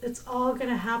It's all going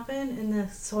to happen in the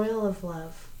soil of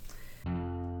love.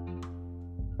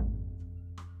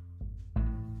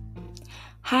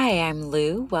 Hi, I'm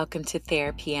Lou. Welcome to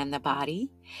Therapy and the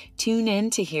Body. Tune in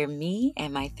to hear me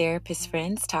and my therapist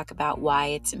friends talk about why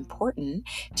it's important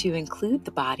to include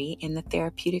the body in the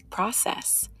therapeutic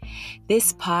process.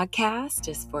 This podcast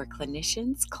is for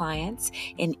clinicians, clients,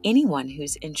 and anyone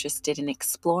who's interested in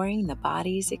exploring the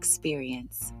body's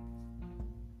experience.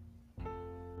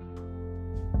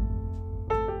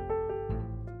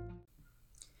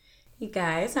 You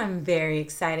guys, I'm very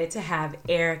excited to have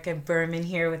Erica Berman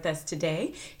here with us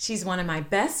today. She's one of my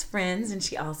best friends and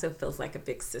she also feels like a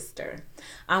big sister.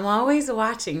 I'm always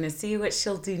watching to see what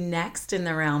she'll do next in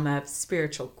the realm of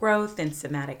spiritual growth and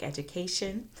somatic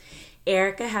education.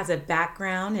 Erica has a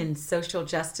background in social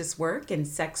justice work and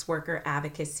sex worker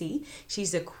advocacy.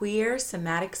 She's a queer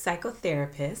somatic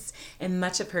psychotherapist, and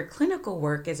much of her clinical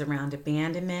work is around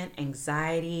abandonment,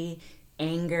 anxiety,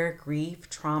 anger, grief,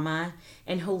 trauma,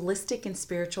 and holistic and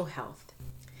spiritual health.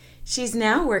 She's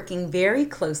now working very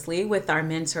closely with our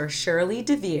mentor Shirley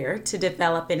DeVere to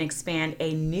develop and expand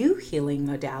a new healing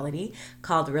modality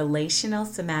called relational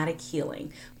somatic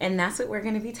healing. And that's what we're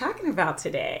going to be talking about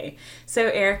today. So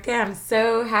Erica, I'm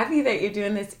so happy that you're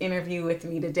doing this interview with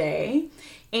me today.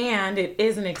 And it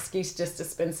is an excuse just to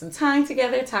spend some time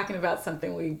together talking about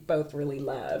something we both really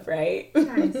love, right?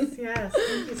 Nice, yes.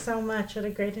 Thank you so much. What a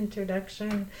great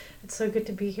introduction. It's so good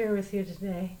to be here with you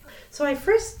today. So I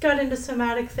first got into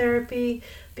somatic therapy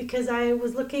because I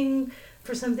was looking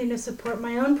for something to support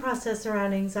my own process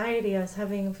around anxiety. I was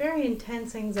having very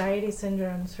intense anxiety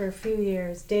syndromes for a few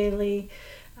years, daily.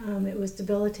 It was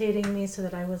debilitating me so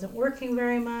that I wasn't working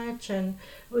very much, and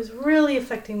it was really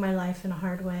affecting my life in a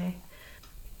hard way.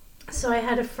 So I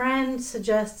had a friend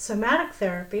suggest somatic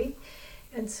therapy,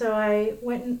 and so I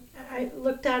went and I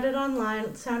looked at it online.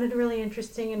 It sounded really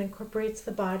interesting and incorporates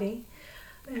the body,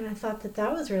 and I thought that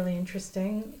that was really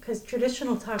interesting because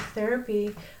traditional talk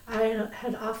therapy I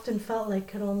had often felt like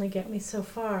could only get me so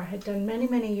far. I had done many,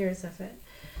 many years of it.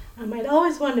 I'd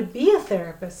always wanted to be a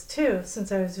therapist too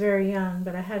since I was very young,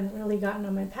 but I hadn't really gotten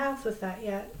on my path with that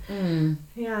yet.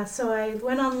 Yeah, so I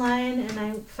went online and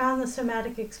I found the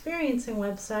Somatic Experiencing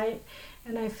website,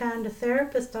 and I found a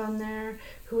therapist on there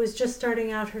who was just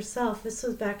starting out herself. This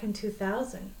was back in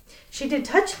 2000. She did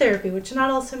touch therapy, which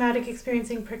not all somatic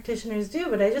experiencing practitioners do,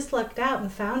 but I just lucked out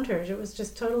and found her. It was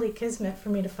just totally kismet for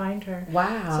me to find her.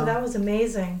 Wow. So that was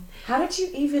amazing. How did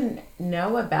you even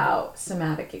know about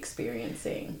somatic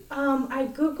experiencing? I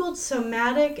Googled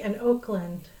somatic and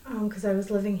Oakland because I was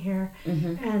living here,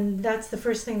 and that's the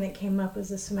first thing that came up was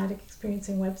the Somatic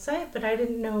Experiencing website, but I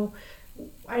didn't know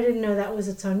that was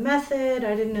its own method.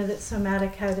 I didn't know that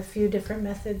somatic had a few different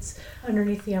methods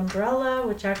underneath the umbrella,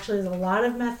 which actually is a lot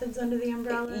of methods under the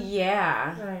umbrella.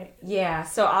 Yeah. Right. Yeah.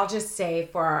 So I'll just say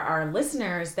for our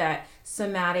listeners that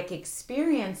somatic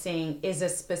experiencing is a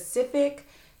specific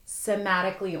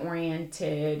somatically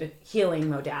oriented healing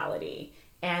modality.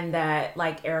 And that,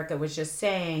 like Erica was just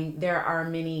saying, there are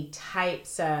many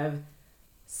types of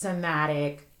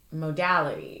somatic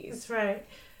modalities. That's right.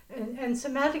 And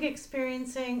somatic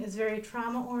experiencing is very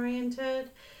trauma-oriented,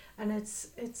 and it's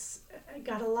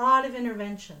got a lot of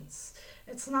interventions.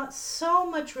 It's not so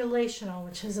much relational,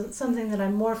 which is something that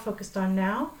I'm more focused on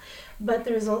now, but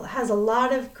has a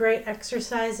lot of great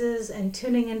exercises and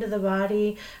tuning into the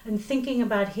body and thinking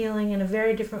about healing in a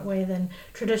very different way than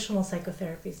traditional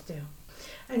psychotherapies do.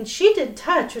 And she did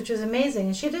touch, which was amazing.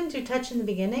 And she didn't do touch in the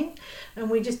beginning. And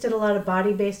we just did a lot of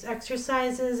body-based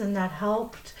exercises, and that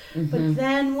helped. But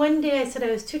then one day I said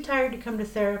I was too tired to come to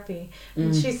therapy.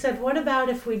 And she said, what about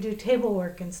if we do table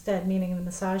work instead, meaning the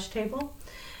massage table?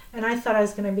 And I thought I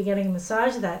was going to be getting a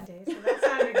massage that day, so that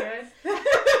sounded good.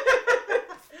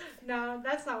 No,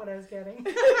 that's not what I was getting.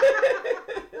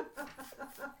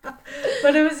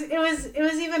 But it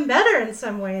was even better in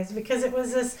some ways because it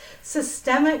was this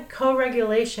systemic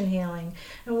co-regulation healing.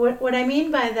 And what I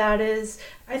mean by that is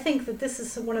I think that this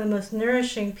is one of the most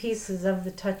nourishing pieces of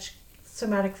the touch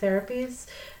somatic therapies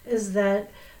is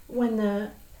that when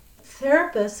the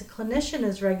therapist, the clinician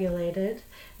is regulated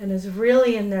and is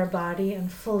really in their body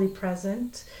and fully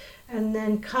present and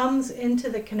then comes into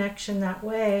the connection that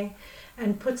way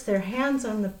and puts their hands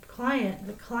on the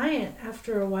client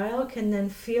after a while can then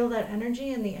feel that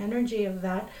energy, and the energy of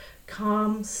that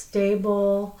calm,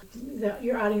 stable,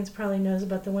 your audience probably knows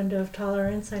about the window of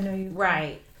tolerance. I know you.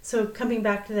 Right. So coming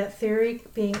back to that theory,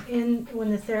 being in,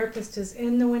 when the therapist is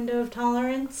in the window of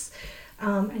tolerance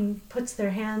and puts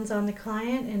their hands on the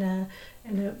client in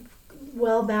a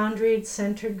well-boundaried,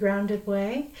 centered, grounded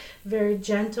way, very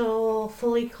gentle,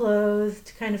 fully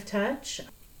clothed kind of touch,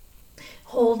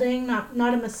 holding,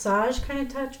 not a massage kind of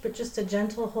touch, but just a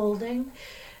gentle holding,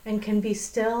 and can be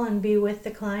still and be with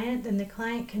the client, then the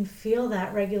client can feel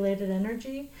that regulated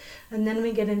energy. And then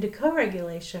we get into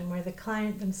co-regulation, where the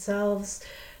client themselves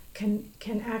can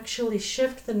actually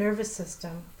shift the nervous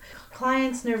system.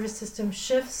 Client's nervous system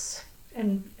shifts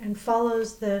and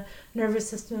follows the nervous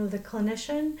system of the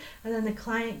clinician, and then the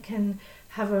client can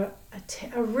have a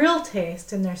real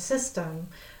taste in their system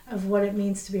of what it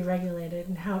means to be regulated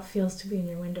and how it feels to be in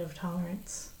your window of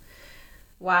tolerance.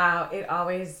 Wow,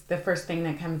 the first thing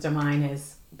that comes to mind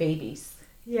is babies.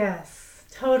 Yes,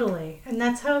 totally. And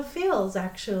that's how it feels,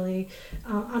 actually,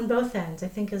 on both ends. I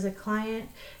think as a client,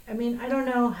 I mean, I don't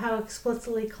know how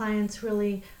explicitly clients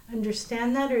really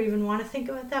understand that or even want to think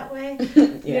of it that way,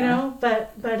 you know,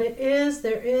 but there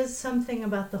is something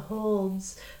about the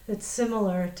holds that's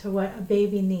similar to what a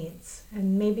baby needs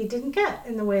and maybe didn't get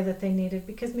in the way that they needed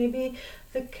because maybe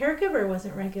the caregiver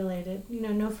wasn't regulated, you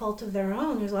know, no fault of their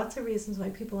own. There's lots of reasons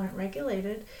why people aren't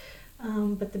regulated.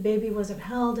 But the baby wasn't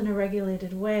held in a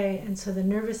regulated way, and so the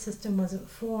nervous system wasn't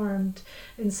formed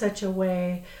in such a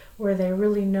way where they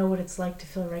really know what it's like to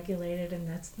feel regulated, and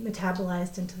that's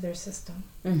metabolized into their system.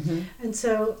 Mm-hmm. And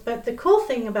so, but the cool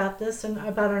thing about this and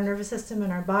about our nervous system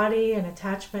and our body and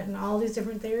attachment and all these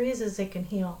different theories is they can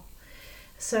heal.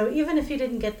 So even if you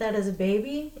didn't get that as a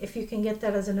baby, if you can get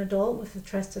that as an adult with a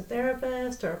trusted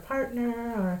therapist or a partner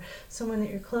or someone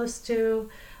that you're close to,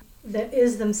 that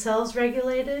is themselves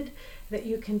regulated, that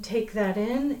you can take that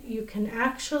in, you can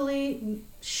actually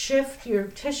shift your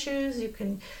tissues, you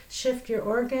can shift your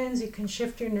organs, you can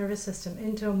shift your nervous system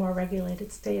into a more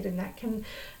regulated state, and that can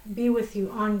be with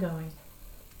you ongoing.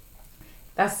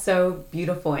 That's so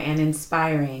beautiful and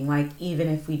inspiring. Like, even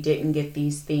if we didn't get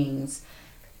these things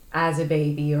as a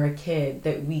baby or a kid,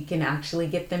 that we can actually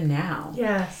get them now.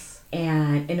 Yes.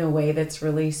 And in a way that's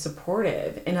really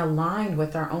supportive and aligned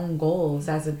with our own goals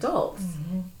as adults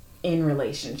in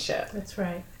relationship. That's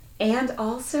right. And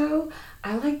also,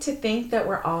 I like to think that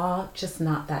we're all just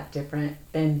not that different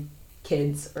than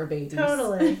kids or babies.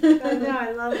 Totally. I know,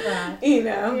 I love that. You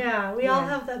know? Yeah, we all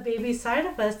have that baby side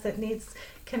of us that needs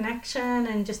connection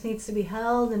and just needs to be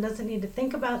held and doesn't need to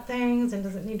think about things and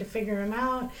doesn't need to figure them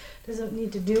out, doesn't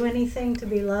need to do anything to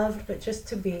be loved, but just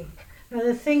to be. Now,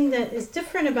 the thing that is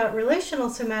different about relational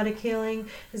somatic healing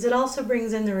is it also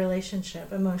brings in the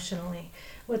relationship emotionally.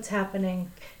 What's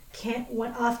happening?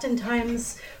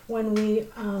 Oftentimes when we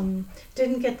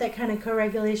didn't get that kind of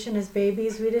co-regulation as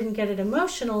babies, we didn't get it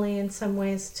emotionally in some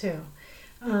ways too.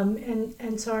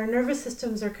 And so our nervous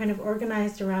systems are kind of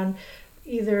organized around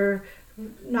either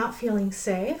not feeling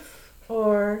safe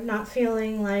or not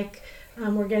feeling like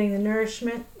we're getting the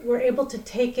nourishment. We're able to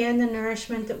take in the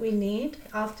nourishment that we need.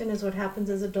 Often is what happens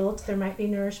as adults. There might be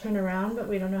nourishment around, but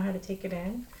we don't know how to take it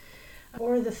in.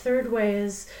 Or the third way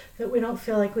is that we don't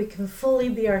feel like we can fully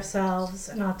be ourselves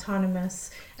and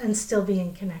autonomous and still be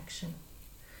in connection.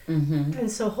 Mm-hmm.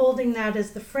 And so holding that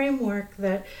as the framework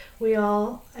that we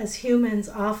all, as humans,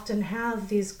 often have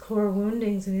these core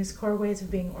woundings and these core ways of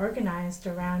being organized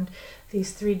around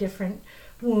these three different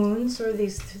wounds or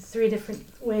these three different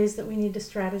ways that we need to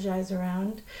strategize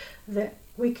around, that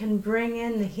we can bring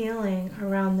in the healing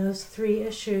around those three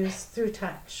issues through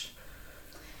touch.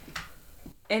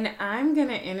 And I'm going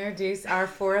to introduce our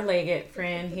four-legged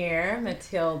friend here,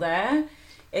 Matilda.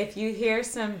 If you hear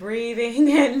some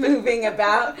breathing and moving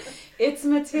about, it's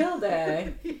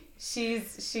Matilda.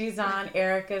 She's on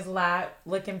Erica's lap,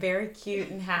 looking very cute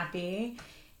and happy,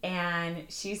 and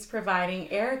she's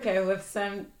providing Erica with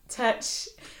some touch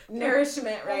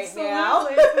nourishment right now.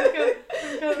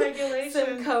 Some co-regulation.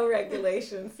 Some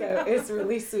co-regulation, so it's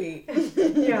really sweet.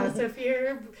 Yeah, so if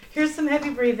here's some heavy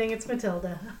breathing, it's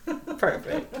Matilda.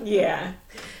 Perfect. Yeah.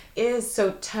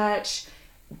 So touch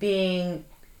being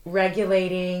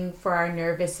regulating for our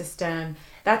nervous system,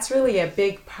 that's really a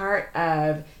big part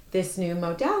of this new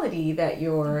modality that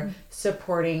you're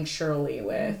supporting Shirley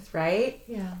with, right?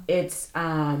 Yeah. It's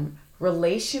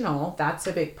relational, that's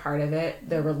a big part of it.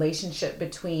 The relationship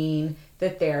between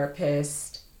the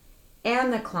therapist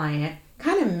and the client,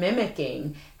 kind of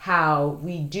mimicking how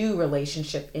we do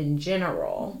relationship in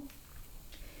general.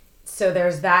 So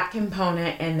there's that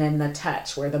component, and then the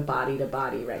touch, where the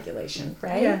body-to-body regulation,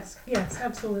 right? Yes,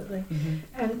 absolutely.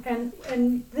 Mm-hmm.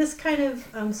 And this kind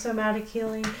of somatic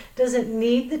healing doesn't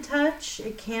need the touch.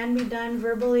 It can be done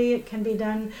verbally. It can be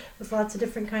done with lots of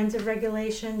different kinds of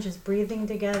regulation, just breathing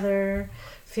together,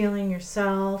 feeling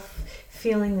yourself,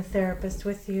 feeling the therapist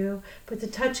with you. But the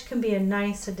touch can be a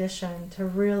nice addition to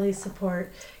really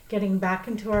support getting back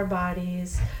into our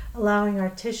bodies, allowing our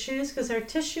tissues, because our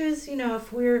tissues, you know,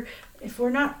 if we're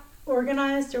not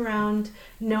organized around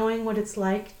knowing what it's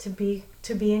like to be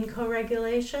in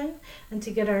co-regulation and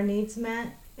to get our needs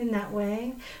met in that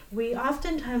way, we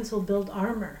oftentimes will build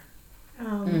armor.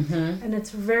 And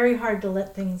it's very hard to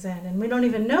let things in. And we don't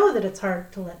even know that it's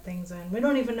hard to let things in. We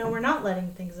don't even know we're not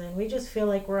letting things in. We just feel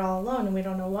like we're all alone and we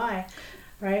don't know why.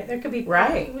 Right? There could be,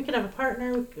 right. We could have a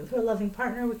partner, a loving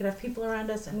partner, we could have people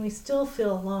around us, and we still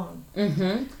feel alone.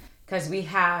 Because we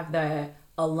have the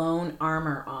alone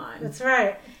armor on. That's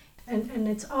right. And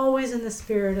it's always in the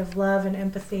spirit of love and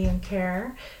empathy and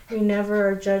care. We never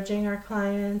are judging our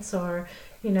clients or,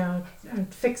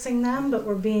 fixing them, but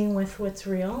we're being with what's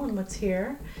real and what's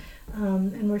here.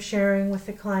 And we're sharing with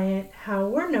the client how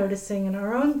we're noticing in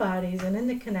our own bodies and in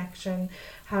the connection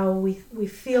how we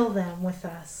feel them with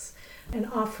us, and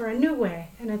offer a new way.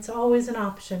 And it's always an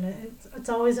option. It's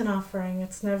always an offering.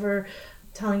 It's never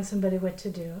telling somebody what to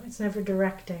do. It's never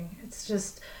directing. It's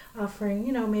just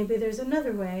offering, maybe there's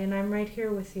another way, and I'm right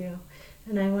here with you.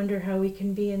 And I wonder how we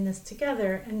can be in this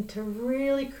together, and to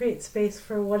really create space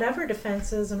for whatever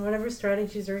defenses and whatever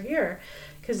strategies are here,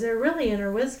 because they're really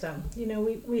inner wisdom.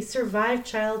 We survived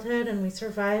childhood and we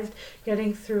survived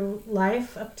getting through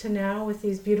life up to now with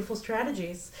these beautiful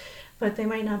strategies, but they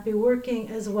might not be working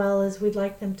as well as we'd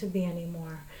like them to be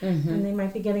anymore. And they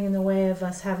might be getting in the way of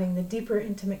us having the deeper,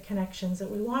 intimate connections that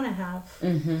we want to have.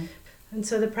 And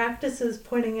so the practice is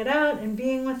pointing it out and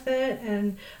being with it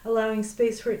and allowing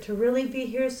space for it to really be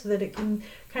here so that it can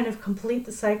kind of complete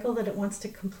the cycle that it wants to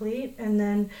complete, and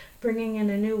then bringing in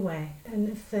a new way. And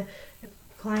if the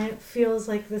client feels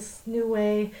like this new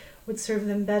way would serve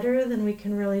them better, then we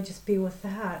can really just be with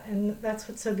that. And that's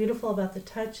what's so beautiful about the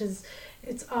touch, is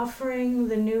it's offering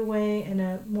the new way in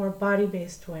a more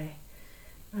body-based way.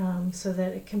 So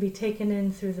that it can be taken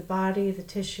in through the body, the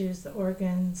tissues, the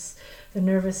organs, the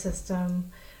nervous system,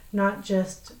 not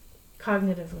just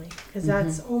cognitively, because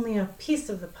that's only a piece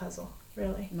of the puzzle,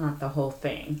 really. Not the whole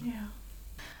thing. Yeah.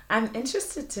 I'm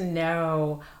interested to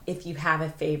know if you have a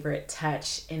favorite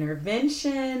touch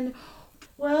intervention.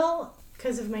 Well,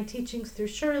 because of my teachings through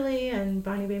Shirley and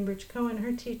Bonnie Bainbridge Cohen,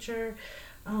 her teacher,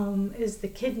 is the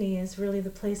kidney is really the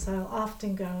place I'll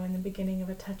often go in the beginning of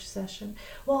a touch session.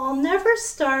 Well, I'll never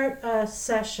start a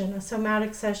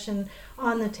somatic session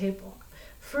on the table.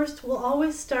 First, we'll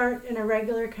always start in a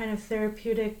regular kind of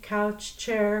therapeutic couch,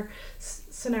 chair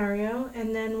scenario,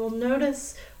 and then we'll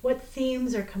notice what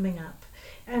themes are coming up.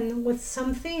 And with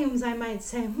some themes, I might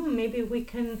say, maybe we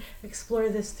can explore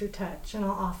this through touch, and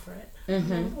I'll offer it.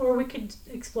 Or we could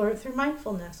explore it through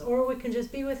mindfulness, or we can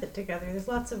just be with it together. There's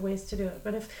lots of ways to do it.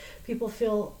 But if people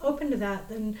feel open to that,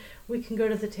 then we can go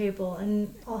to the table,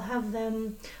 and I'll have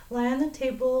them lie on the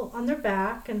table on their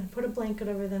back and put a blanket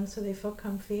over them so they feel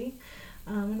comfy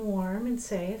and warm and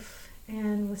safe,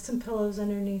 and with some pillows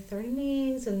underneath their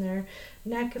knees and their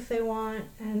neck if they want.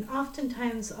 And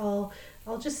oftentimes I'll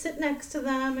just sit next to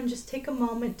them and just take a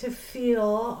moment to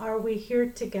feel, are we here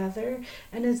together?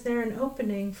 And is there an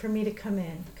opening for me to come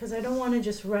in? Because I don't want to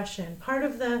just rush in. Part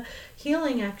of the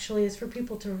healing actually is for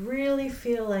people to really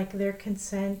feel like their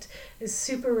consent is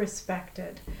super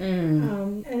respected.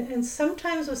 And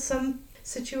sometimes with some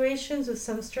situations, with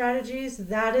some strategies,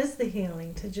 that is the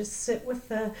healing, to just sit with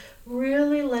the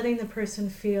really letting the person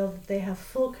feel that they have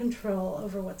full control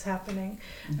over what's happening,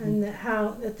 and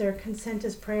that their consent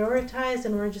is prioritized,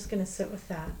 and we're just going to sit with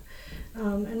that.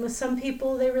 And with some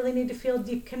people, they really need to feel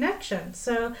deep connection,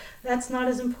 so that's not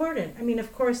as important. I mean,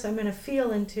 of course, I'm going to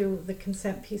feel into the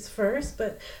consent piece first,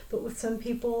 but with some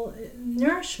people,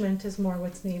 nourishment is more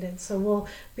what's needed. So we'll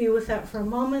be with that for a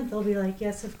moment. They'll be like,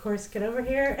 yes, of course, get over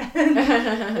here,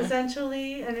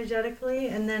 essentially, energetically,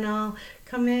 and then I'll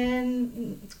come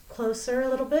in closer a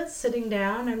little bit, sitting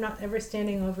down. I'm not ever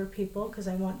standing over people because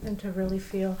I want them to really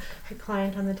feel, the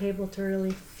client on the table to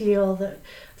really feel that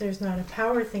there's not a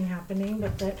power thing happening,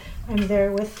 but that I'm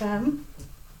there with them.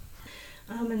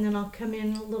 And then I'll come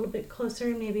in a little bit closer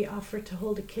and maybe offer to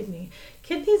hold a kidney.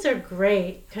 Kidneys are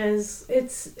great because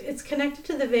it's connected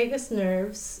to the vagus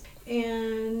nerves,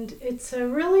 and it's a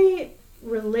really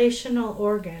relational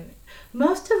organ.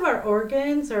 Most of our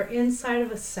organs are inside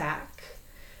of a sac.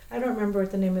 I don't remember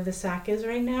what the name of the sac is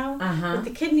right now, but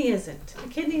the kidney isn't. The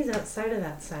kidney is outside of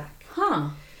that sac.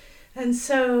 And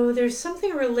so there's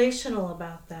something relational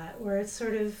about that, where it's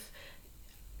sort of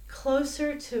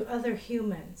closer to other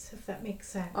humans, if that makes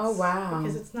sense. Oh, wow.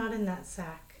 Because it's not in that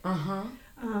sac.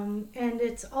 And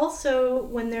it's also,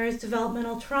 when there is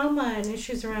developmental trauma and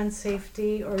issues around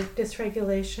safety or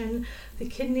dysregulation, the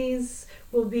kidneys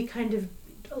will be kind of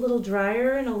a little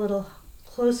drier and a little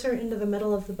closer into the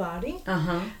middle of the body.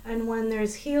 And when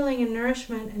there's healing and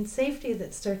nourishment and safety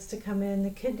that starts to come in, the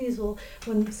kidneys will,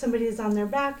 when somebody is on their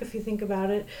back, if you think about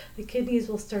it, the kidneys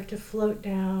will start to float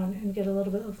down and get a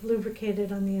little bit of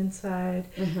lubricated on the inside,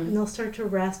 and they'll start to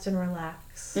rest and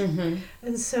relax.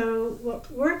 And so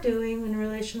what we're doing in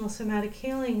relational somatic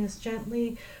healing is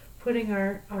gently putting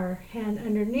our hand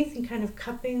underneath and kind of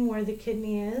cupping where the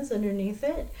kidney is underneath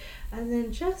it, and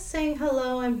then just saying,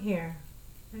 hello, I'm here.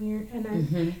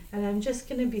 And I'm just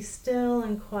going to be still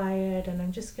and quiet, and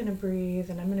I'm just going to breathe,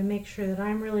 and I'm going to make sure that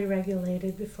I'm really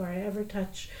regulated before I ever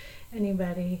touch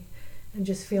anybody, and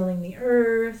just feeling the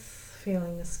earth,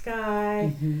 feeling the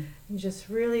sky, and just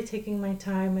really taking my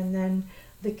time. And then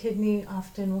the kidney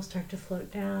often will start to float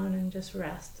down and just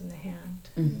rest in the hand.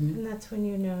 And that's when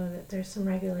you know that there's some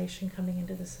regulation coming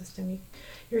into the system.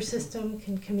 Your system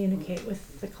can communicate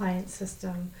with the client's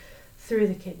system through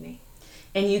the kidney.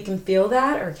 And you can feel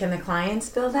that, or can the clients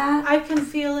feel that? I can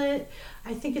feel it.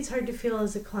 I think it's hard to feel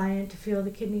as a client, to feel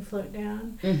the kidney float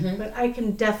down. But I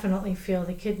can definitely feel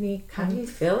the kidney How do you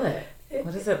feel it?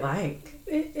 What is it like?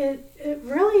 It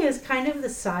really is kind of the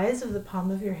size of the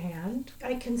palm of your hand.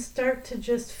 I can start to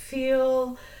just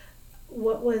feel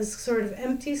what was sort of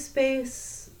empty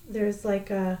space. There's like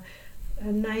a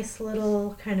nice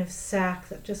little kind of sack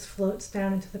that just floats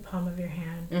down into the palm of your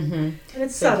hand. And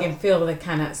it's so subtle. You can feel the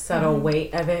kind of subtle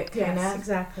weight of it, kind of? Yes,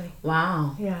 exactly.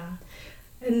 Wow. Yeah.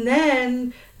 And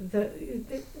then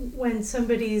when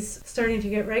somebody's starting to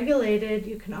get regulated,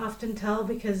 you can often tell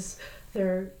because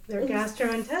their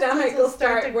gastrointestinal will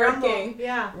start to working. Grumble.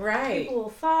 Yeah, right. People will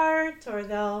fart, or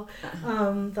they'll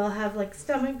have like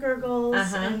stomach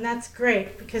gurgles, and that's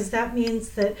great because that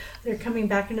means that they're coming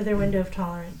back into their window of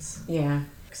tolerance. Yeah.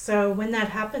 So when that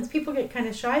happens, people get kind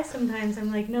of shy sometimes. I'm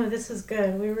like, no, this is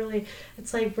good.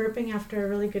 It's like burping after a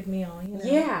really good meal. You know?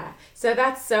 Yeah. So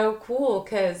that's so cool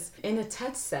because in a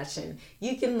touch session,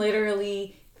 you can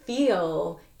literally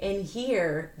feel and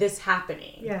hear this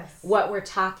happening. Yes. What we're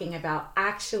talking about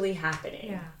actually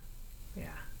happening. Yeah.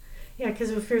 Yeah,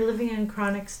 because if you're living in a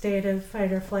chronic state of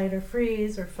fight or flight or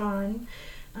freeze or fawn,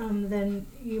 then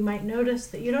you might notice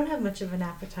that you don't have much of an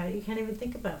appetite. You can't even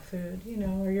think about food,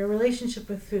 or your relationship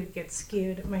with food gets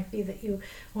skewed. It might be that you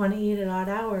want to eat at odd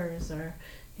hours, or,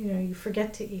 you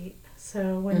forget to eat.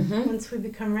 So once we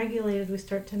become regulated, we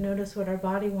start to notice what our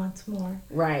body wants more.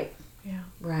 Right. Yeah.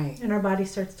 Right. And our body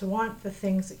starts to want the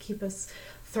things that keep us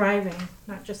thriving,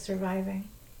 not just surviving.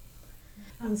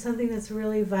 Something that's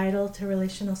really vital to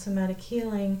relational somatic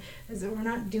healing is that we're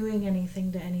not doing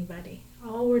anything to anybody.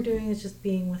 All we're doing is just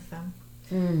being with them.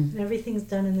 And everything's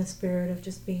done in the spirit of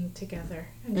just being together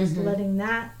and just letting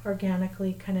that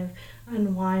organically kind of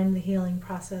unwind the healing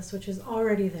process, which is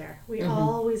already there. We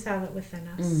always have it within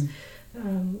us.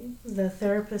 The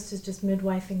therapist is just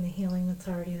midwifing the healing that's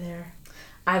already there.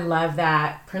 I love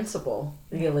that principle,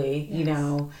 really,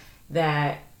 Yes.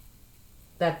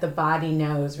 That the body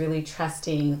knows, really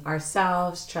trusting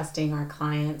ourselves, trusting our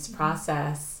client's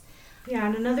process. Yeah,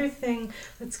 and another thing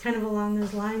that's kind of along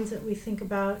those lines that we think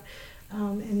about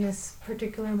in this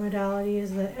particular modality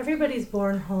is that everybody's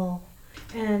born whole.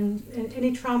 And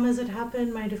any traumas that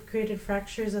happen might have created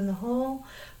fractures in the whole,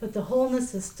 but the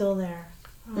wholeness is still there.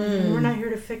 And we're not here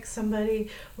to fix somebody.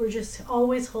 We're just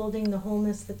always holding the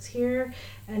wholeness that's here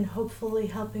and hopefully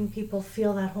helping people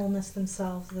feel that wholeness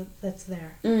themselves that's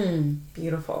there.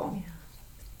 Beautiful. Yeah.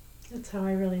 That's how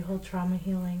I really hold trauma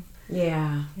healing.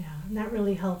 Yeah. Yeah, and that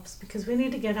really helps because we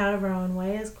need to get out of our own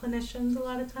way as clinicians a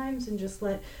lot of times and just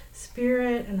let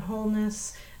spirit and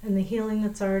wholeness and the healing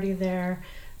that's already there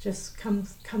just come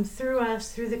through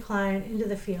us, through the client, into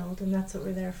the field, and that's what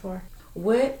we're there for.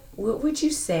 What would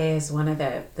you say is one of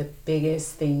the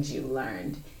biggest things you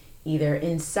learned, either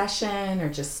in session or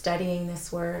just studying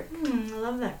this work? I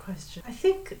love that question. I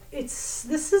think this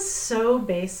is so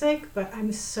basic, but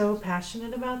I'm so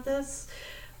passionate about this,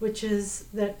 which is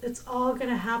that it's all going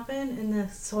to happen in the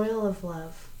soil of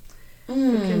love. The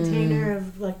container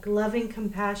of like loving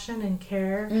compassion and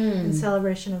care and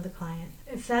celebration of the client.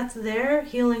 If that's there,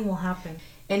 healing will happen.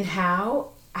 And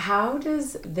how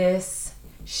does this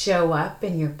show up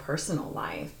in your personal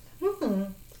life? I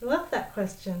love that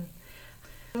question.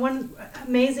 One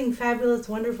amazing, fabulous,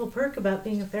 wonderful perk about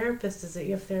being a therapist is that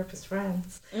you have therapist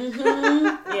friends.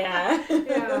 Yeah.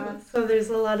 Yeah. So there's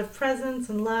a lot of presence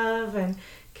and love and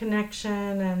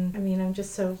connection, and I'm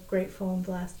just so grateful and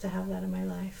blessed to have that in my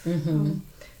life.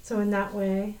 So in that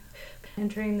way,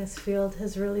 entering this field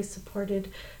has really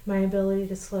supported my ability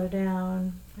to slow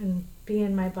down and be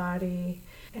in my body.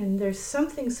 And there's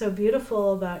something so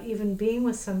beautiful about even being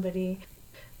with somebody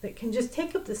that can just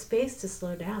take up the space to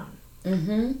slow down.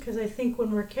 Because I think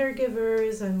when we're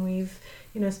caregivers and we've,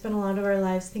 spent a lot of our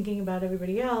lives thinking about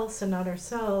everybody else and not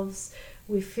ourselves,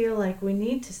 we feel like we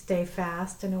need to stay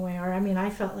fast in a way. Or, I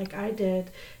felt like I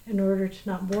did in order to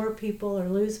not bore people or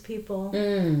lose people.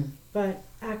 But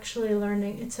actually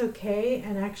learning it's okay,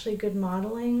 and actually good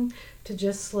modeling to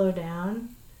just slow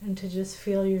down and to just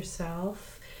feel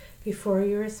yourself before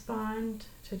you respond,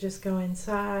 to just go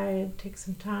inside, take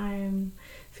some time,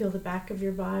 feel the back of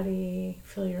your body,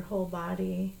 feel your whole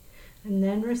body, and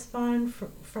then respond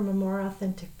from a more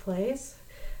authentic place.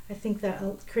 I think that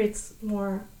creates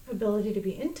more ability to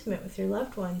be intimate with your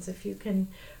loved ones if you can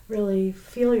really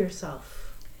feel yourself.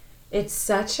 It's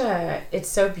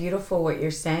so beautiful what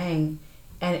you're saying,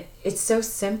 and it's so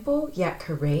simple yet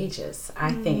courageous,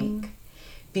 I think,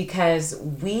 because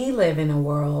we live in a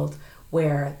world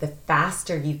where the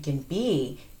faster you can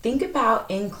be, think about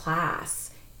in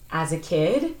class as a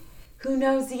kid, who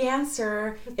knows the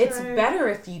answer? It's better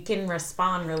if you can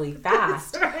respond really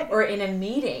fast. Or in a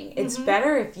meeting, it's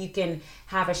better if you can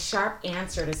have a sharp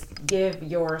answer to give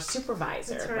your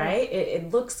supervisor, right?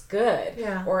 It looks good.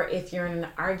 Yeah. Or if you're in an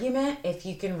argument, if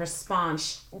you can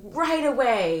respond right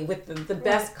away with the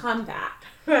best comeback.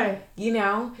 Right.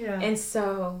 Yeah. And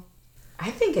so I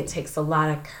think it takes a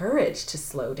lot of courage to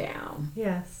slow down.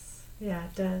 Yes. Yeah,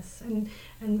 it does. And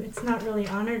it's not really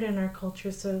honored in our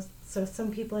culture, so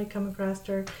some people I come across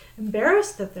are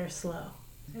embarrassed that they're slow.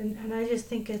 And I just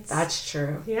think That's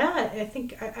true. Yeah, I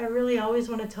think I really always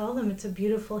want to tell them it's a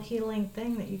beautiful healing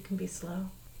thing that you can be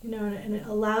slow. And it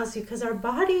allows you, because our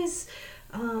bodies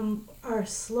are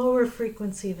slower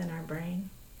frequency than our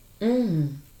brain.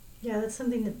 Yeah, that's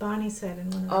something that Bonnie said in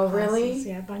one of her classes. Really?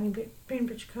 Yeah, Bonnie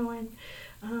Bainbridge Cohen.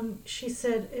 She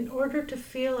said, in order to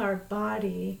feel our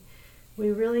body,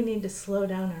 we really need to slow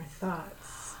down our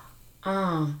thoughts.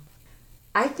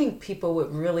 I think people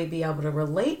would really be able to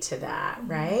relate to that,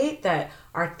 right? That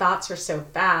our thoughts are so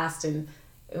fast and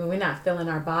we're not feeling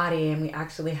our body, and we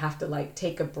actually have to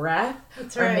take a breath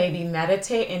or maybe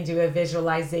meditate and do a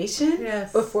visualization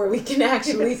before we can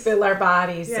actually feel our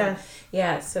bodies. So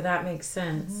that makes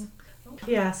sense.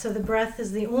 Yeah, so the breath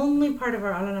is the only part of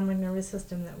our autonomic nervous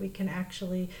system that we can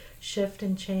actually shift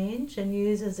and change and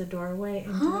use as a doorway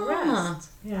into the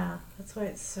rest. Yeah, that's why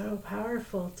it's so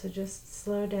powerful to just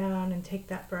slow down and take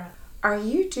that breath. Are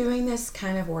you doing this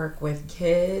kind of work with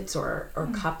kids or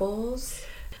couples?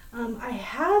 I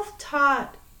have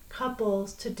taught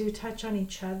couples to do touch on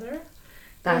each other.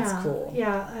 That's cool.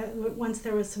 Yeah, once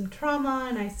there was some trauma,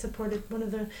 and I supported one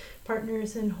of the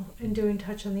partners in doing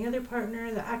touch on the other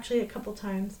partner. That actually a couple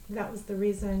times. That was the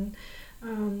reason.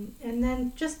 And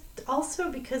then just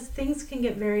also because things can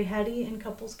get very heady in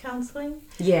couples counseling.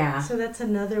 Yeah. So that's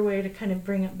another way to kind of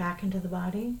bring it back into the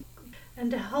body. And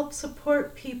to help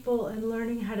support people in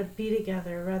learning how to be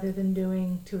together rather than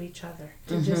doing to each other.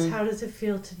 To just, how does it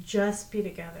feel to just be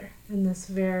together in this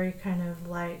very kind of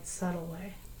light, subtle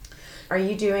way. Are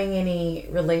you doing any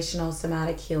relational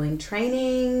somatic healing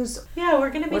trainings? Yeah, we're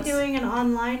going to be doing an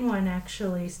online one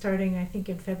actually, starting I think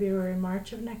in February,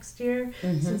 March of next year,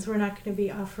 since we're not going to be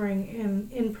offering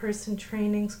in-person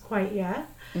trainings quite yet.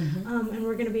 And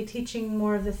we're going to be teaching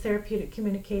more of the therapeutic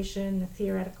communication, the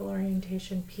theoretical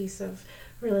orientation piece of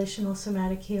relational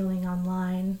somatic healing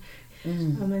online.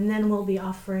 And then we'll be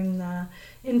offering the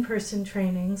in-person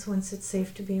trainings once it's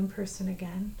safe to be in person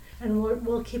again. And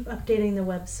we'll keep updating the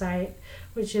website,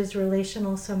 which is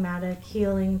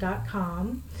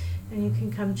relationalsomatichealing.com. And you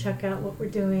can come check out what we're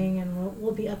doing, and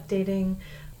we'll be updating.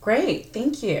 Great,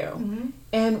 thank you.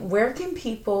 And where can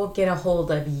people get a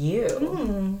hold of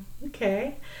you?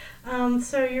 Okay.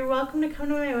 So you're welcome to come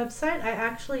to my website. I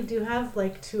actually do have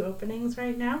 2 openings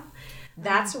right now.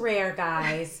 That's rare,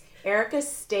 guys. Erica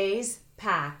stays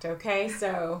packed, okay?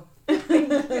 So... Thank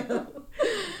you.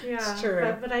 Yeah, it's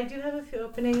true. But I do have a few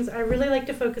openings. I really like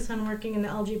to focus on working in the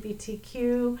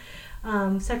LGBTQ,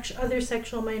 other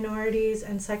sexual minorities,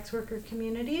 and sex worker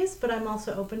communities, but I'm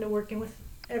also open to working with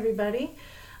everybody.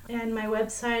 And my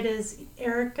website is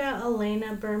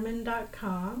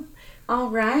ericaelenaberman.com. All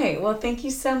right. Well, thank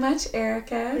you so much,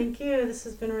 Erica. Thank you. This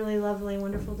has been really lovely,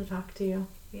 wonderful to talk to you.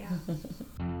 Yeah.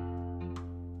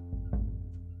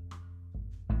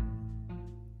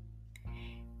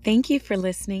 Thank you for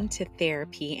listening to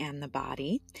Therapy and the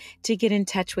Body. To get in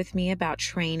touch with me about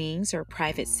trainings or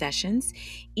private sessions,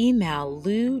 email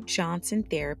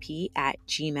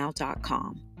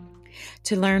loujohnsontherapy@gmail.com.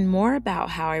 To learn more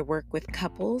about how I work with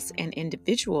couples and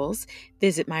individuals,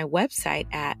 visit my website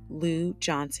at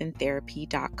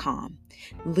loujohnsontherapy.com.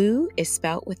 Lou is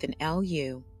spelt with an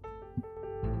L-U.